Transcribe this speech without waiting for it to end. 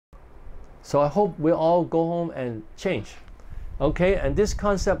So I hope we all go home and change. Okay, and this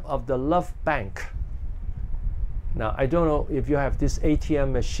concept of the love bank. Now, I don't know if you have this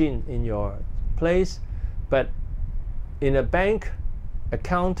ATM machine in your place, but in a bank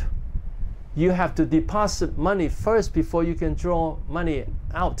account, you have to deposit money first before you can draw money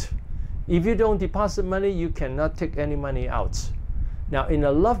out. If you don't deposit money, you cannot take any money out. Now, in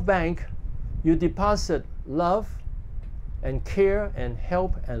a love bank, you deposit love and care and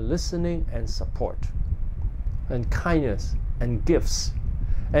help and listening and support and kindness and gifts.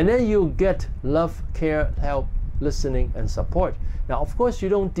 And then you get love, care, help, listening, and support. Now, of course, you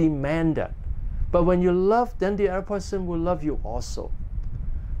don't demand that. But when you love, then the other person will love you also.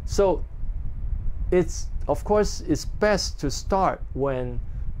 So it's, of course, it's best to start when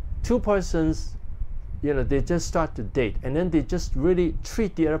two persons, you know, they just start to date, and then they just really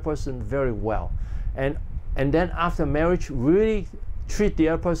treat the other person very well. And then after marriage, really treat the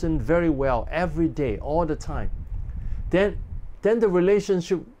other person very well every day, all the time. Then the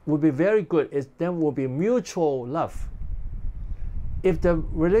relationship will be very good. Then will be mutual love. If the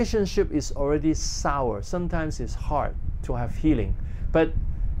relationship is already sour, sometimes it's hard to have healing. But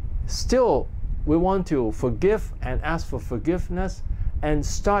still, we want to forgive and ask for forgiveness and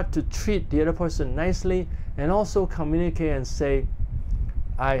start to treat the other person nicely, and also communicate and say,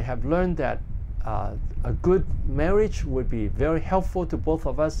 I have learned that a good marriage would be very helpful to both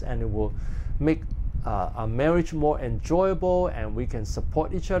of us, and it will make our marriage more enjoyable, and we can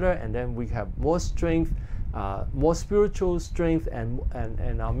support each other, and then we have more strength, more spiritual strength,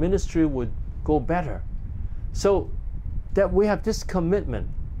 and our ministry would go better. So that we have this commitment.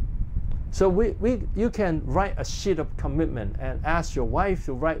 So you can write a sheet of commitment and ask your wife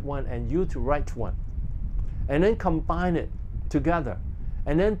to write one and you to write one, and then combine it together,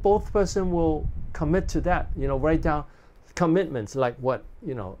 and then both person will commit to that. You know, write down commitments like what,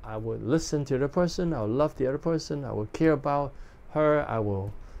 you know, I will listen to the person, I will love the other person, I will care about her, I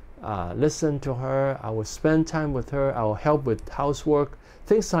will listen to her, I will spend time with her, I will help with housework,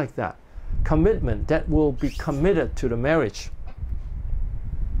 things like that. Commitment that will be committed to the marriage.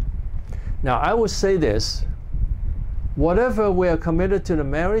 Now, I would say this: whatever we are committed to the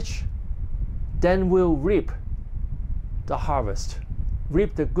marriage, then we'll reap the harvest,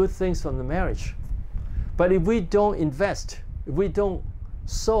 reap the good things from the marriage. But if we don't invest, if we don't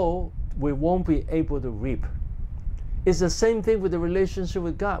sow, we won't be able to reap. It's the same thing with the relationship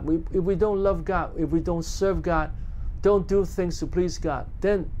with God. If we don't love God, if we don't serve God, don't do things to please God,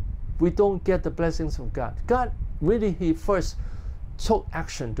 then we don't get the blessings of God. God really, He first took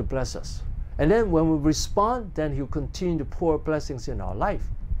action to bless us. And then when we respond, then He'll continue to pour blessings in our life.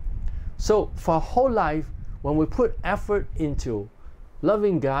 So for our whole life, when we put effort into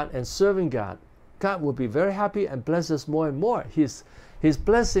loving God and serving God, God will be very happy and bless us more and more. His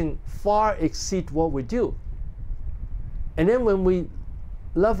blessing far exceeds what we do. And then when we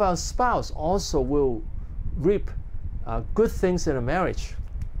love our spouse, also will reap good things in a marriage.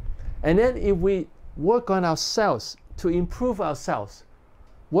 And then if we work on ourselves to improve ourselves,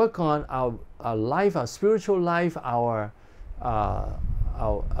 work on our life, our spiritual life, our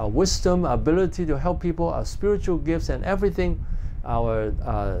wisdom, our ability to help people, our spiritual gifts and everything, our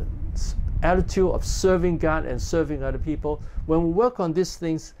attitude of serving God and serving other people. When we work on these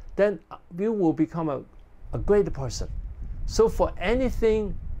things, then we will become a greater person. So for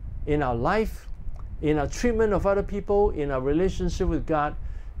anything in our life, in our treatment of other people, in our relationship with God,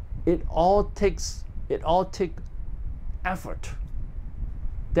 it all takes effort.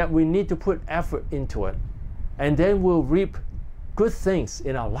 That we need to put effort into it, and then we'll reap good things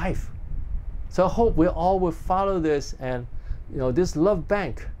in our life. So I hope we all will follow this, and you know, this love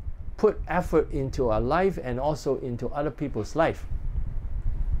bank, put effort into our life and also into other people's life.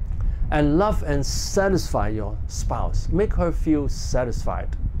 And love and satisfy your spouse. Make her feel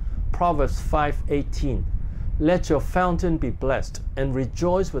satisfied. Proverbs 5:18. Let your fountain be blessed, and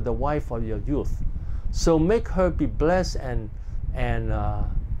rejoice with the wife of your youth. So make her be blessed and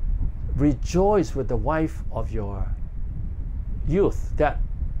rejoice with the wife of your youth. That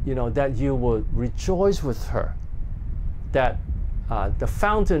you will rejoice with her. That the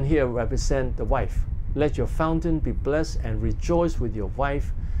fountain here represents the wife. Let your fountain be blessed and rejoice with your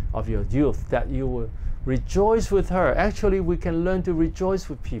wife of your youth. That you will rejoice with her. Actually, we can learn to rejoice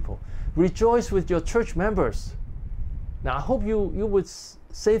with people. Rejoice with your church members. Now, I hope you would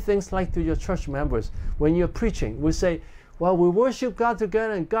say things like to your church members when you're preaching. We say, well, we worship God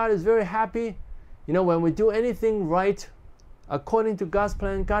together and God is very happy. You know, when we do anything right, according to God's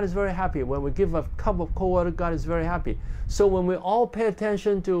plan, God is very happy. When we give a cup of cold water, God is very happy. So when we all pay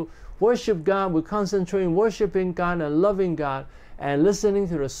attention to worship God, we concentrate on worshiping God and loving God and listening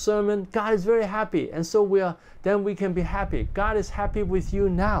to the sermon, God is very happy. And so then we can be happy. God is happy with you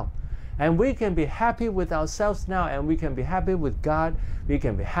now. And we can be happy with ourselves now, and we can be happy with God. We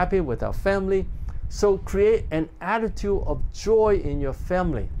can be happy with our family. So create an attitude of joy in your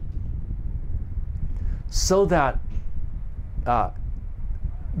family so that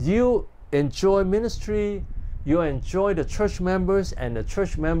you enjoy ministry, you enjoy the church members, and the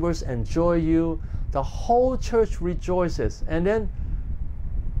church members enjoy you. The whole church rejoices, and then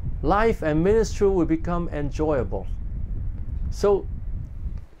life and ministry will become enjoyable. So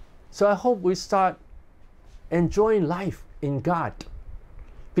I hope we start enjoying life in God,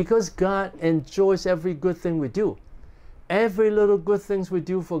 because God enjoys every good thing we do. Every little good things we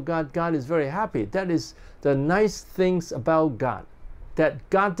do for God, God is very happy. That is the nice things about God. That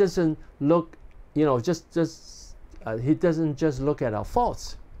God doesn't look, He doesn't just look at our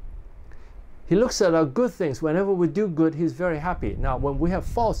faults. He looks at our good things. Whenever we do good, He's very happy. Now, when we have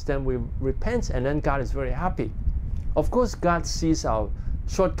faults, then we repent, and then God is very happy. Of course, God sees our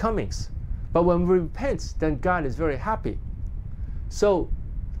shortcomings. But when we repent, then God is very happy. So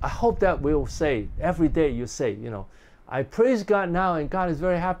I hope that we'll say, every day you say, I praise God now, and God is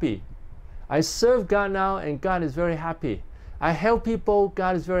very happy. I serve God now, and God is very happy. I help people,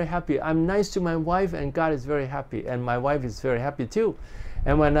 God is very happy. I'm nice to my wife, and God is very happy. And my wife is very happy too.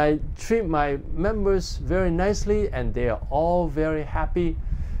 And when I treat my members very nicely, and they are all very happy,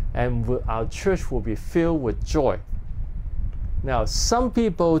 and our church will be filled with joy. Now, some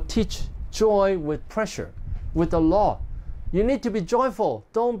people teach joy with pressure, with the law. You need to be joyful.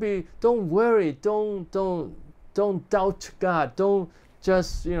 Don't worry. Don't doubt God. Don't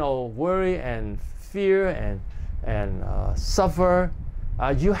just worry and fear and suffer.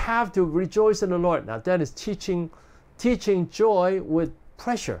 You have to rejoice in the Lord. Now that is teaching joy with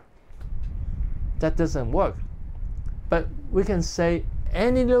pressure. That doesn't work. But we can say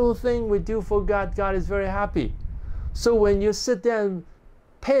any little thing we do for God, God is very happy. So when you sit there and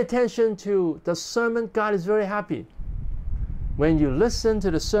pay attention to the sermon, God is very happy. When you listen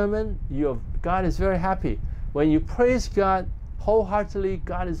to the sermon, God is very happy. When you praise God wholeheartedly,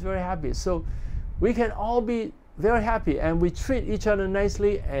 God is very happy. So we can all be very happy, and we treat each other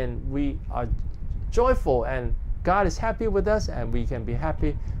nicely, and we are joyful, and God is happy with us, and we can be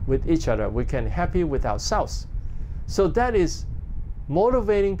happy with each other. We can be happy with ourselves. So that is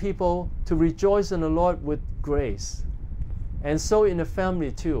motivating people to rejoice in the Lord with grace. And so in the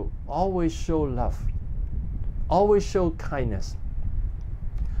family too, always show love. Always show kindness.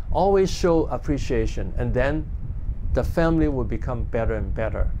 Always show appreciation. And then the family will become better and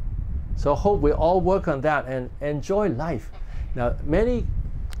better. So I hope we all work on that and enjoy life. Now, many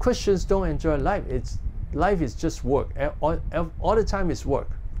Christians don't enjoy life. Life is just work. All the time is work.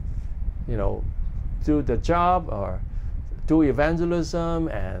 Do the job or do evangelism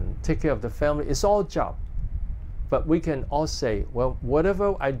and take care of the family. It's all job. But we can all say, well,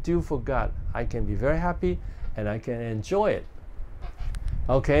 whatever I do for God, I can be very happy and I can enjoy it.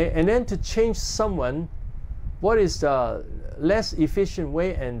 Okay, and then to change someone, what is the less efficient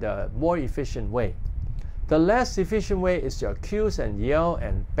way and the more efficient way? The less efficient way is to accuse and yell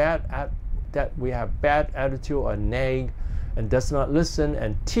and that we have bad attitude or nag and does not listen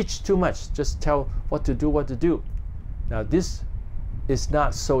and teach too much, just tell what to do. Now this is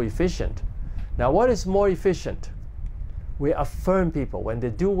not so efficient. Now what is more efficient? We affirm people. When they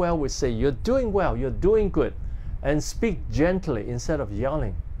do well, we say, you're doing well, you're doing good. And speak gently instead of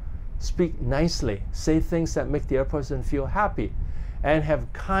yelling. Speak nicely. Say things that make the other person feel happy. And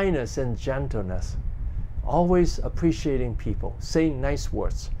have kindness and gentleness. Always appreciating people. Say nice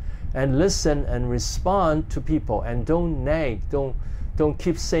words. And listen and respond to people. And don't nag. Don't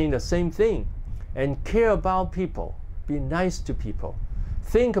keep saying the same thing. And care about people. Be nice to people.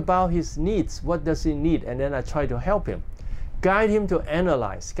 Think about his needs. What does he need? And then I try to help him. Guide him to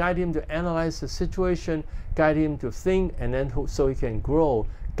analyze. Guide him to analyze the situation. Guide him to think, and then so he can grow.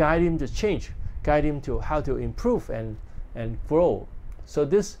 Guide him to change. Guide him to how to improve and grow. So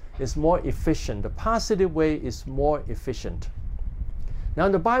this is more efficient. The positive way is more efficient. Now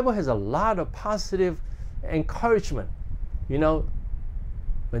the Bible has a lot of positive encouragement.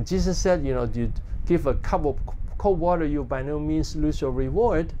 When Jesus said, you give a cup of cold water, you by no means lose your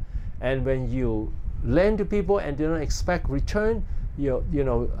reward. And when you lend to people and do not expect return,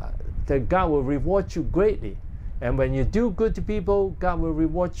 that God will reward you greatly. And when you do good to people, God will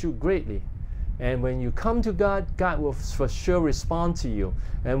reward you greatly. And when you come to God, God will for sure respond to you.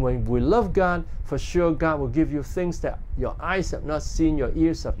 And when we love God, for sure God will give you things that your eyes have not seen, your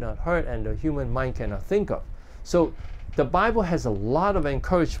ears have not heard, and the human mind cannot think of. So the Bible has a lot of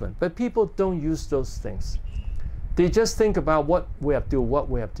encouragement, but people don't use those things. They just think about what we have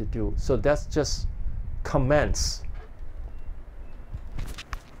to do. So that's just commands.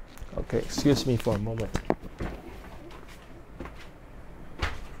 Okay, excuse me for a moment.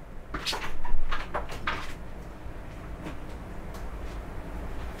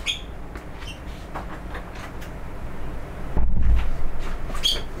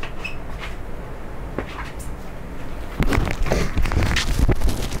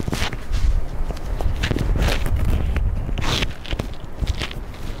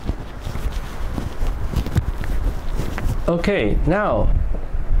 Okay, now,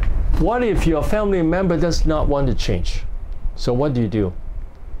 what if your family member does not want to change? So what do?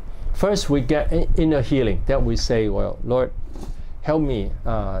 First, we get inner healing. That we say, well, Lord, help me,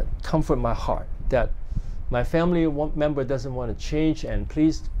 comfort my heart that my family member doesn't want to change, and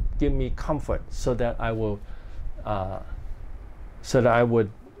please give me comfort so that I would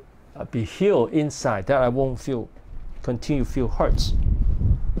be healed inside, that I won't continue to feel hurts.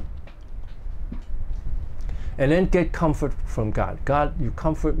 And then get comfort from God. God, you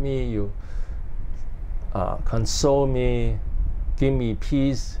comfort me, you console me, give me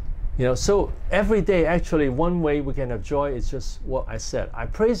peace. So every day, actually, one way we can have joy is just what I said. I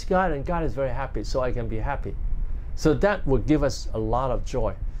praise God, and God is very happy, so I can be happy. So that would give us a lot of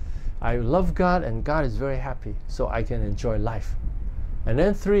joy. I love God, and God is very happy, so I can enjoy life. And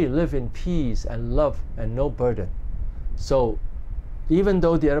then 3, live in peace and love and no burden. So even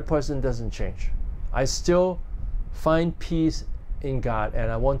though the other person doesn't change, I still find peace in God,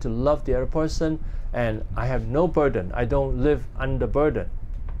 and I want to love the other person, and I have no burden. I don't live under burden.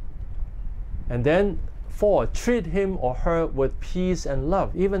 And then 4, treat him or her with peace and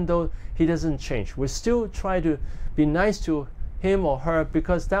love, even though he doesn't change. We still try to be nice to him or her,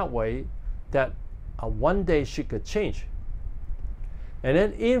 because that way, that one day she could change. And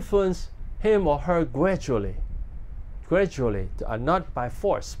then influence him or her gradually, not by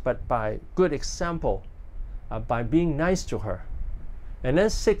force, but by good example, by being nice to her. And then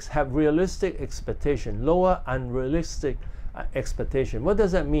 6, have realistic expectation, lower unrealistic expectation. What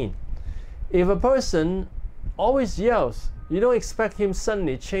does that mean? If a person always yells, you don't expect him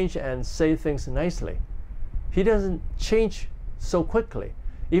suddenly change and say things nicely. He doesn't change so quickly.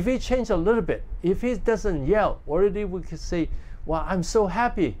 If he changes a little bit, if he doesn't yell, already we could say, well, I'm so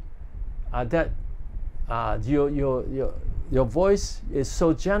happy that your voice is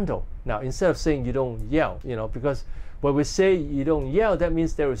so gentle. Now, instead of saying you don't yell, because when we say you don't yell, that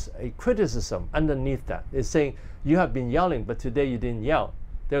means there is a criticism underneath that. It's saying you have been yelling, but today you didn't yell.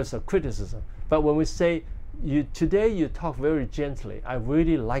 There's a criticism. But when we say today you talk very gently, I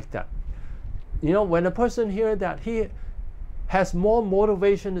really like that. When a person hears that, he has more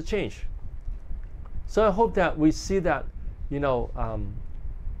motivation to change. So I hope that we see that,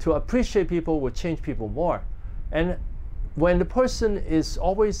 to appreciate people will change people more. And when the person is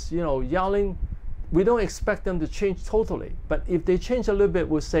always, yelling, we don't expect them to change totally. But if they change a little bit,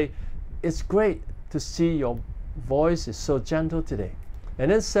 we'll say, it's great to see your voice is so gentle today. And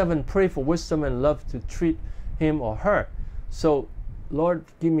then 7, pray for wisdom and love to treat him or her. So, Lord,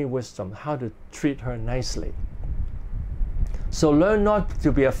 give me wisdom how to treat her nicely. So learn not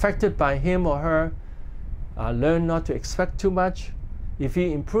to be affected by him or her. Learn not to expect too much. If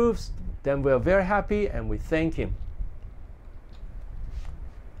he improves, then we're very happy and we thank him.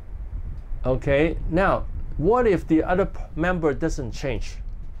 Okay, now, what if the other member doesn't change?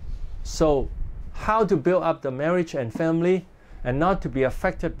 So, how to build up the marriage and family and not to be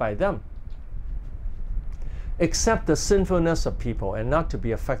affected by them? Accept the sinfulness of people and not to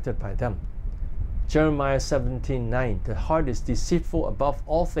be affected by them. Jeremiah 17:9, the heart is deceitful above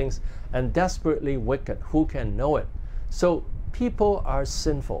all things and desperately wicked. Who can know it? So, people are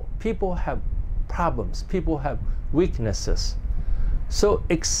sinful. People have problems. People have weaknesses. So,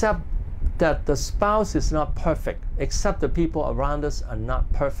 accept that the spouse is not perfect. Accept the people around us are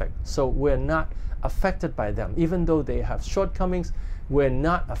not perfect. So we're not affected by them. Even though they have shortcomings, we're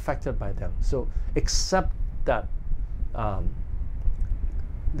not affected by them. So accept that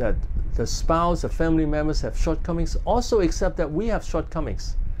that the spouse, the family members have shortcomings. Also accept that we have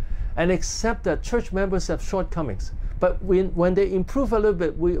shortcomings. And accept that church members have shortcomings. But when they improve a little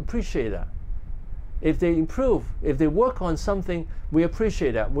bit, we appreciate that. If they improve, if they work on something, we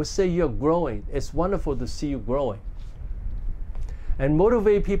appreciate that. We'll say you're growing. It's wonderful to see you growing. And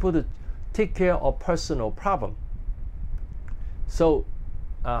motivate people to take care of personal problem. So,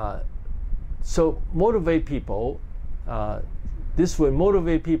 motivate people. This will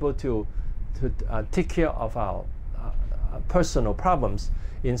motivate people to take care of personal problems.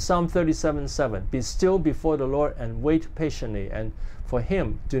 In Psalm 37:7, be still before the Lord and wait patiently, and for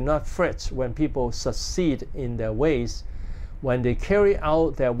him do not fret when people succeed in their ways, when they carry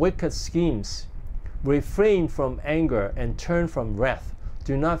out their wicked schemes. Refrain from anger and turn from wrath.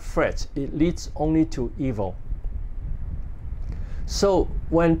 Do not fret, it leads only to evil. So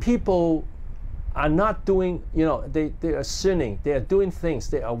when people are not doing, they are sinning, they are doing things,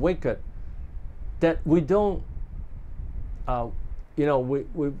 they are wicked, that we don't,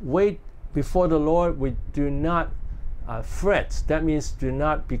 we wait before the Lord, we do not fret. That means do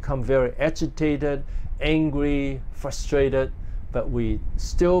not become very agitated, angry, frustrated, but we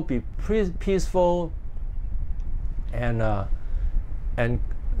still be peaceful. And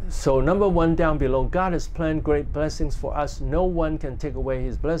so number one down below, God has planned great blessings for us. No one can take away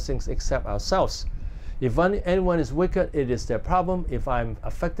his blessings except ourselves. If anyone is wicked, it is their problem. If I'm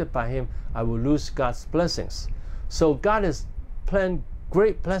affected by him, I will lose God's blessings. So God has planned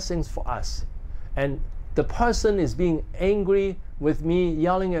great blessings for us. And the person is being angry with me,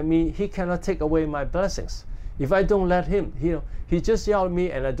 yelling at me, he cannot take away my blessings. If I don't let him, he just yelled at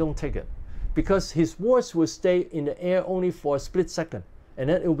me and I don't take it. Because his words will stay in the air only for a split second, and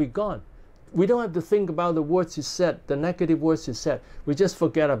then it will be gone. We don't have to think about the words he said, the negative words he said. We just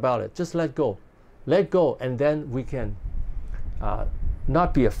forget about it. Just let go. Let go, and then we can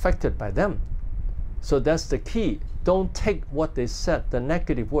not be affected by them. So that's the key. Don't take what they said, the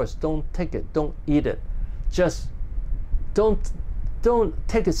negative words. Don't take it. Don't eat it. Just don't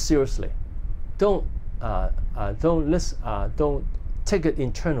take it seriously. Don't listen. Don't take it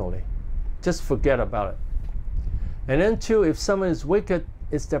internally. Just forget about it. And then two, if someone is wicked,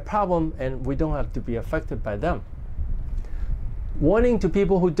 it's their problem, and we don't have to be affected by them. Warning to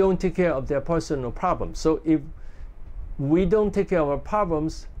people who don't take care of their personal problems. So if we don't take care of our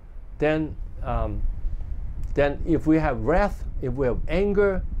problems, then if we have wrath, if we have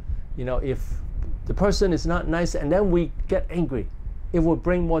anger, if the person is not nice, and then we get angry, it will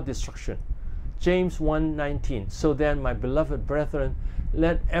bring more destruction. James 1:19. So then, my beloved brethren,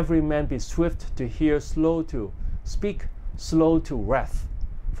 let every man be swift to hear, slow to speak, slow to wrath.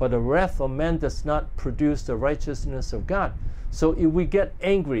 For the wrath of man does not produce the righteousness of God. So if we get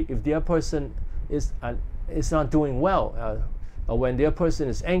angry, if the other person is not doing well, or when the other person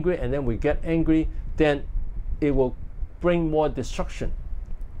is angry and then we get angry, then it will bring more destruction.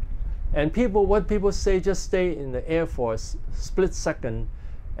 And what people say just stay in the air for a split second,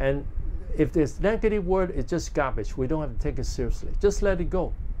 and if there's negative word, it's just garbage. We don't have to take it seriously. Just let it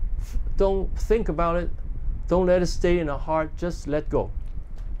go. Don't think about it. Don't let it stay in our heart. Just let go.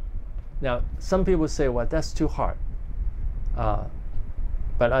 Now, some people say, well, that's too hard.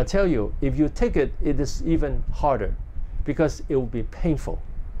 But I tell you, if you take it, it is even harder because it will be painful.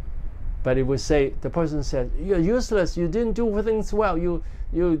 But it will say, the person said, you're useless. You didn't do things well. You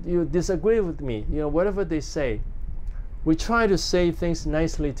disagree with me. Whatever they say. We try to say things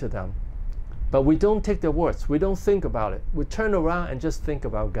nicely to them. But we don't take the words. We don't think about it. We turn around and just think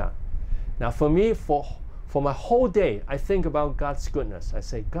about God. Now for me, for my whole day, I think about God's goodness. I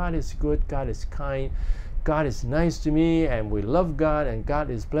say, God is good, God is kind, God is nice to me, and we love God, and God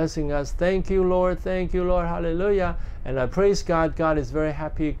is blessing us. Thank you, Lord, hallelujah. And I praise God. God is very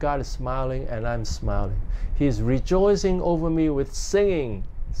happy, God is smiling, and I'm smiling. He is rejoicing over me with singing.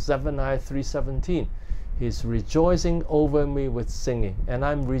 Zephaniah 3:17. He's rejoicing over me with singing. And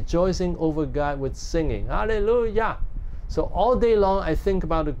I'm rejoicing over God with singing. Hallelujah. So all day long, I think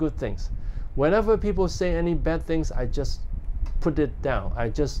about the good things. Whenever people say any bad things, I just put it down. I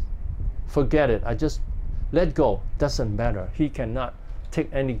just forget it. I just let go. Doesn't matter. He cannot take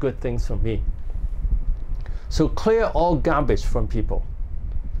any good things from me. So clear all garbage from people.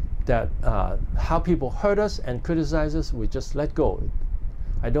 That how people hurt us and criticize us, we just let go.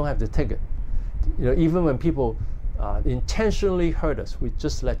 I don't have to take it. Even when people intentionally hurt us, we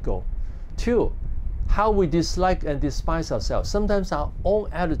just let go. Two, how we dislike and despise ourselves. Sometimes our own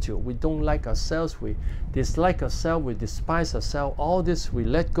attitude, we don't like ourselves, we dislike ourselves, we despise ourselves. All this we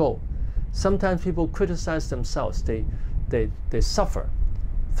let go. Sometimes people criticize themselves, they suffer.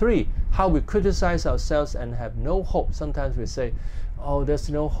 Three, how we criticize ourselves and have no hope. Sometimes we say, oh, there's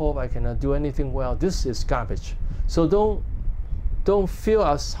no hope, I cannot do anything well. This is garbage. So don't fill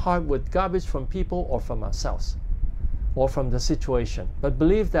our heart with garbage from people or from ourselves or from the situation. But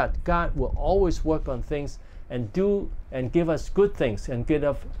believe that God will always work on things and do and give us good things and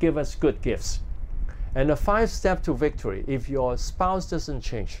give us good gifts. And the 5 steps to victory: if your spouse doesn't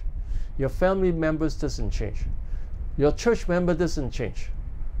change, your family members doesn't change, your church member doesn't change,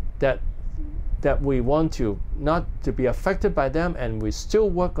 that we want to not to be affected by them, and we still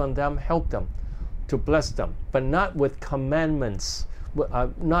work on them, help them to bless them, but not with commandments,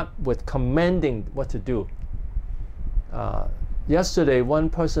 not with commanding what to do. Yesterday, one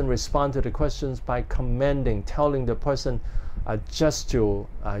person responded to the questions by commanding, telling the person just to,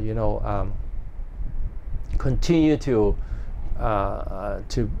 continue to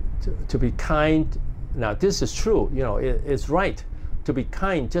be kind. Now, this is true. It's right to be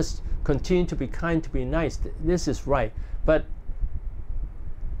kind. Just continue to be kind, to be nice. This is right. But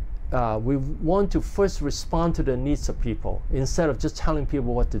we want to first respond to the needs of people instead of just telling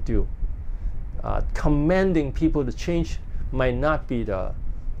people what to do. Commanding people to change might not be the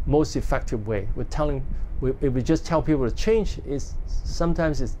most effective way. If we just tell people to change,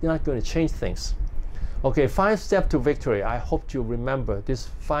 sometimes it's not going to change things. Okay, 5 steps to victory. I hope you remember these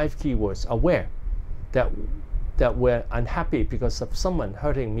 5 key words. Aware that we're unhappy because of someone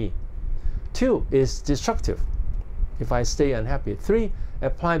hurting me. 2 is destructive if I stay unhappy. 3,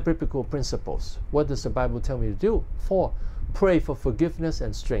 apply biblical principles. What does the Bible tell me to do? 4, pray for forgiveness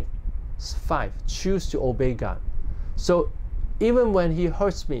and strength. 5, choose to obey God. So even when he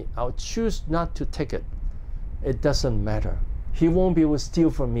hurts me, I'll choose not to take it. It doesn't matter. He won't be able to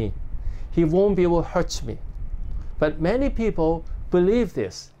steal from me. He won't be able to hurt me. But many people believe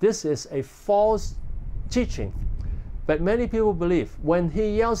this. This is a false teaching. But many people believe when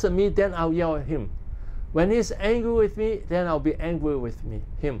he yells at me, then I'll yell at him. When he's angry with me, then I'll be angry with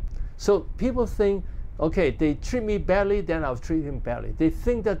him. So people think, okay, they treat me badly, then I'll treat him badly. They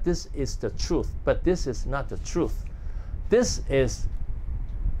think that this is the truth, but this is not the truth. This is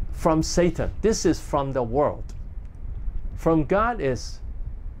from Satan. This is from the world. From God is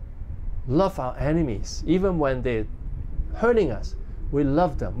love our enemies. Even when they're hurting us, we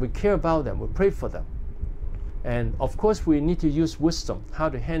love them, we care about them, we pray for them. And of course, we need to use wisdom, how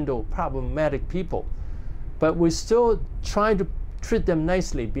to handle problematic people. But we still try to treat them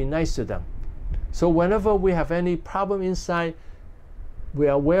nicely, be nice to them. So whenever we have any problem inside, we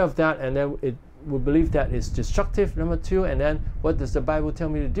are aware of that, and then we believe that is destructive, number 2, and then what does the Bible tell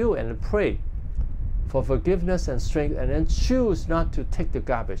me to do? And then pray for forgiveness and strength, and then choose not to take the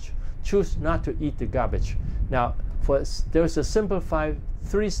garbage. Choose not to eat the garbage. Now, there's a simplified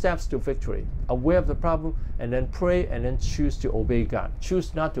 3 steps to victory. Aware of the problem, and then pray, and then choose to obey God.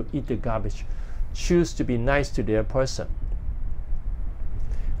 Choose not to eat the garbage. Choose to be nice to the other person.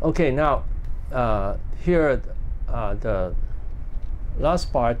 Okay, now here the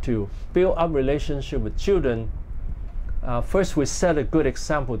last part, to build up relationship with children. First, we set a good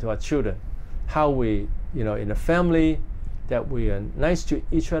example to our children. How we, in the family, that we are nice to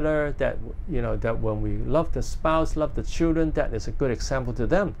each other, that when we love the spouse, love the children, that is a good example to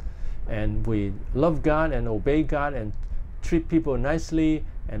them. And we love God and obey God and treat people nicely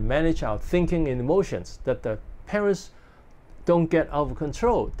and manage our thinking and emotions, that the parents don't get out of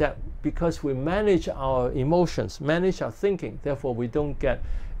control, that because we manage our emotions, manage our thinking, therefore we don't get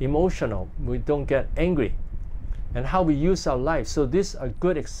emotional, we don't get angry, and how we use our life. So these are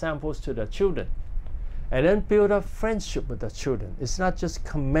good examples to the children. And then build up friendship with the children. It's not just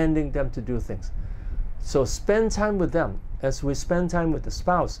commanding them to do things. So spend time with them as we spend time with the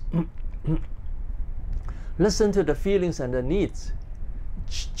spouse. Listen to the feelings and the needs.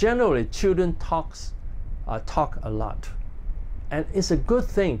 Generally, children talk a lot. And it's a good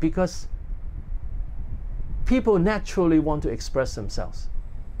thing because people naturally want to express themselves.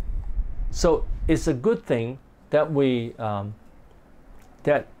 So it's a good thing that we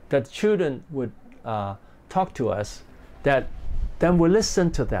that children would talk to us, that then we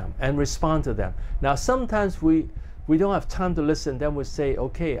listen to them and respond to them. Now sometimes we don't have time to listen, then we say,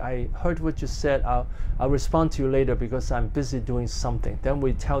 okay, I heard what you said, I'll respond to you later because I'm busy doing something. Then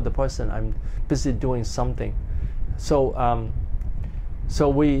we tell the person I'm busy doing something. So so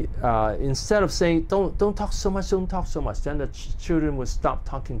we instead of saying don't talk so much, don't talk so much, then the children will stop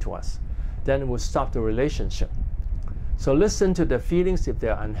talking to us. Then we'll stop the relationship. So listen to their feelings if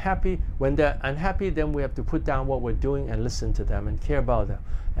they're unhappy. When they're unhappy, then we have to put down what we're doing and listen to them and care about them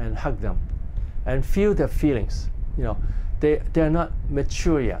and hug them and feel their feelings. They're not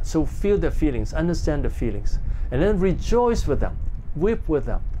mature yet. So feel their feelings, understand the feelings, and then rejoice with them, weep with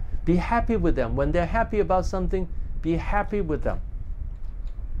them, be happy with them. When they're happy about something, be happy with them.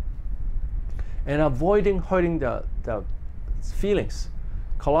 And avoiding hurting the feelings.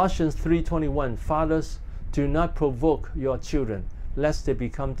 Colossians 3:21, fathers, do not provoke your children, lest they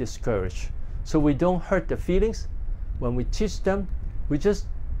become discouraged. So we don't hurt the feelings. When we teach them, we just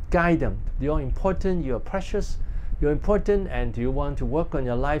guide them. You're important, you're precious, you're important, and you want to work on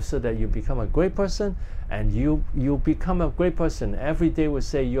your life so that you become a great person, and you become a great person. Every day we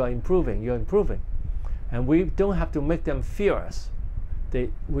say you are improving, you're improving. And we don't have to make them fear us.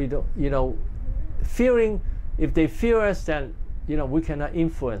 We don't, if they fear us, then we cannot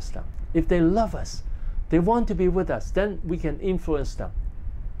influence them. If they love us, they want to be with us, then we can influence them.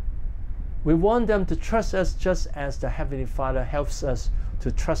 We want them to trust us just as the Heavenly Father helps us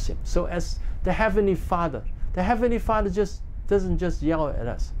to trust Him. So as the Heavenly Father just doesn't just yell at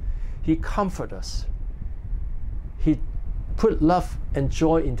us. He comforts us. He put love and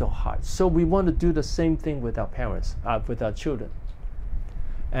joy into our hearts. So we want to do the same thing with our parents, with our children.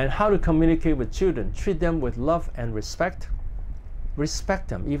 And how to communicate with children? Treat them with love and respect. Respect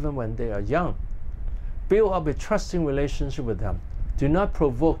them even when they are young. Build up a trusting relationship with them. Do not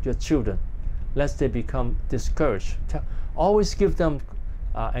provoke your children lest they become discouraged. Always give them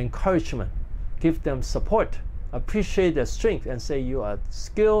encouragement. Give them support. Appreciate their strength and say you are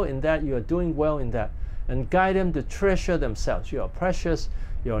skilled in that, you are doing well in that. And guide them to treasure themselves. You are precious,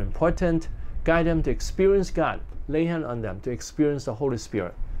 you are important. Guide them to experience God. Lay hand on them to experience the Holy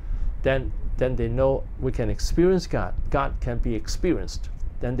Spirit. Then they know we can experience God. God can be experienced.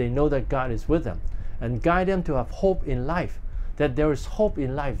 Then they know that God is with them. And guide them to have hope in life. That there is hope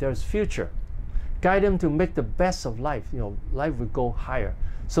in life, there is future. Guide them to make the best of life. Life will go higher.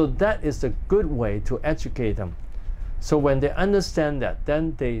 So that is a good way to educate them. So when they understand that,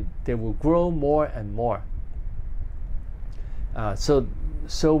 then they will grow more and more.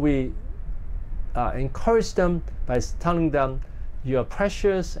 So we encourage them by telling them, you are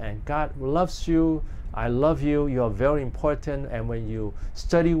precious and God loves you. I love you. You are very important. And when you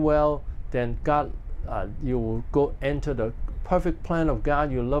study well, then God, you will go enter the perfect plan of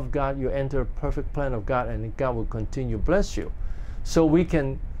God. You love God. You enter the perfect plan of God, and God will continue to bless you. So we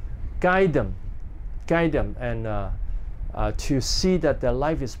can guide them, and to see that their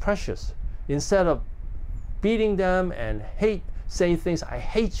life is precious. Instead of beating them and saying things, I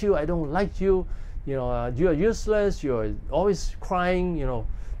hate you, I don't like you, you are useless, you're always crying,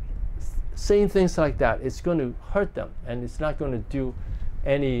 saying things like that, it's going to hurt them, and it's not going to do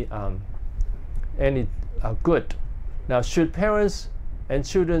any good. Now, should parents and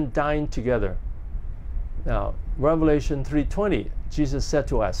children dine together? Now, Revelation 3:20, Jesus said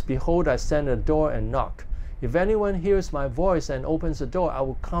to us, behold, I stand at the door and knock. If anyone hears my voice and opens the door, I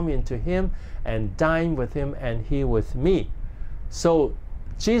will come into him and dine with him and he with me. So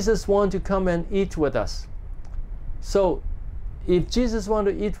Jesus wants to come and eat with us. So if Jesus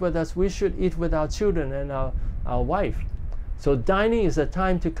wants to eat with us, we should eat with our children and our wife. So dining is a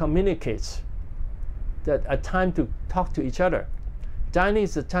time to communicate, a time to talk to each other. Dining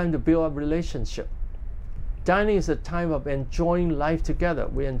is a time to build up relationship. Dining is a time of enjoying life together.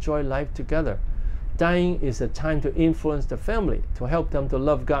 We enjoy life together. Dining is a time to influence the family, to help them to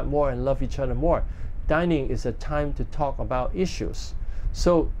love God more and love each other more. Dining is a time to talk about issues.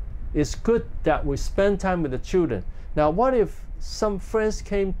 So it's good that we spend time with the children. Now, what if some friends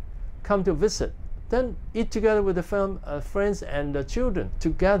come to visit? Then eat together with the friends and the children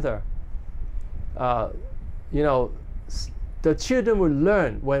together. The children will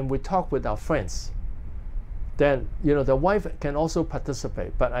learn when we talk with our friends. Then, the wife can also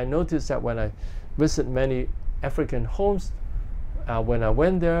participate. But I noticed that when I visit many African homes, when I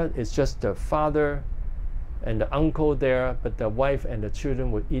went there, it's just the father and the uncle there, but the wife and the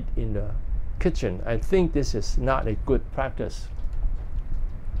children will eat in the kitchen. I think this is not a good practice.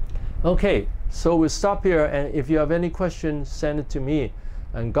 Okay, so we'll stop here, and if you have any questions, send it to me.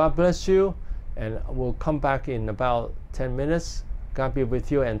 And God bless you, and we'll come back in about 10 minutes. God be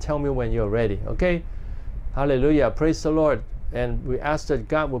with you, and tell me when you're ready, okay? Hallelujah, praise the Lord. And we ask that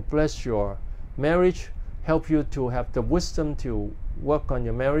God will bless your marriage, help you to have the wisdom to work on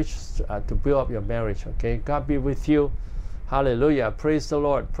your marriage, to build up your marriage, okay? God be with you. Hallelujah, praise the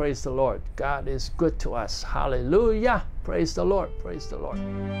Lord, praise the Lord. God is good to us. Hallelujah, praise the Lord, praise the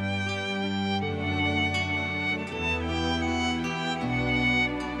Lord.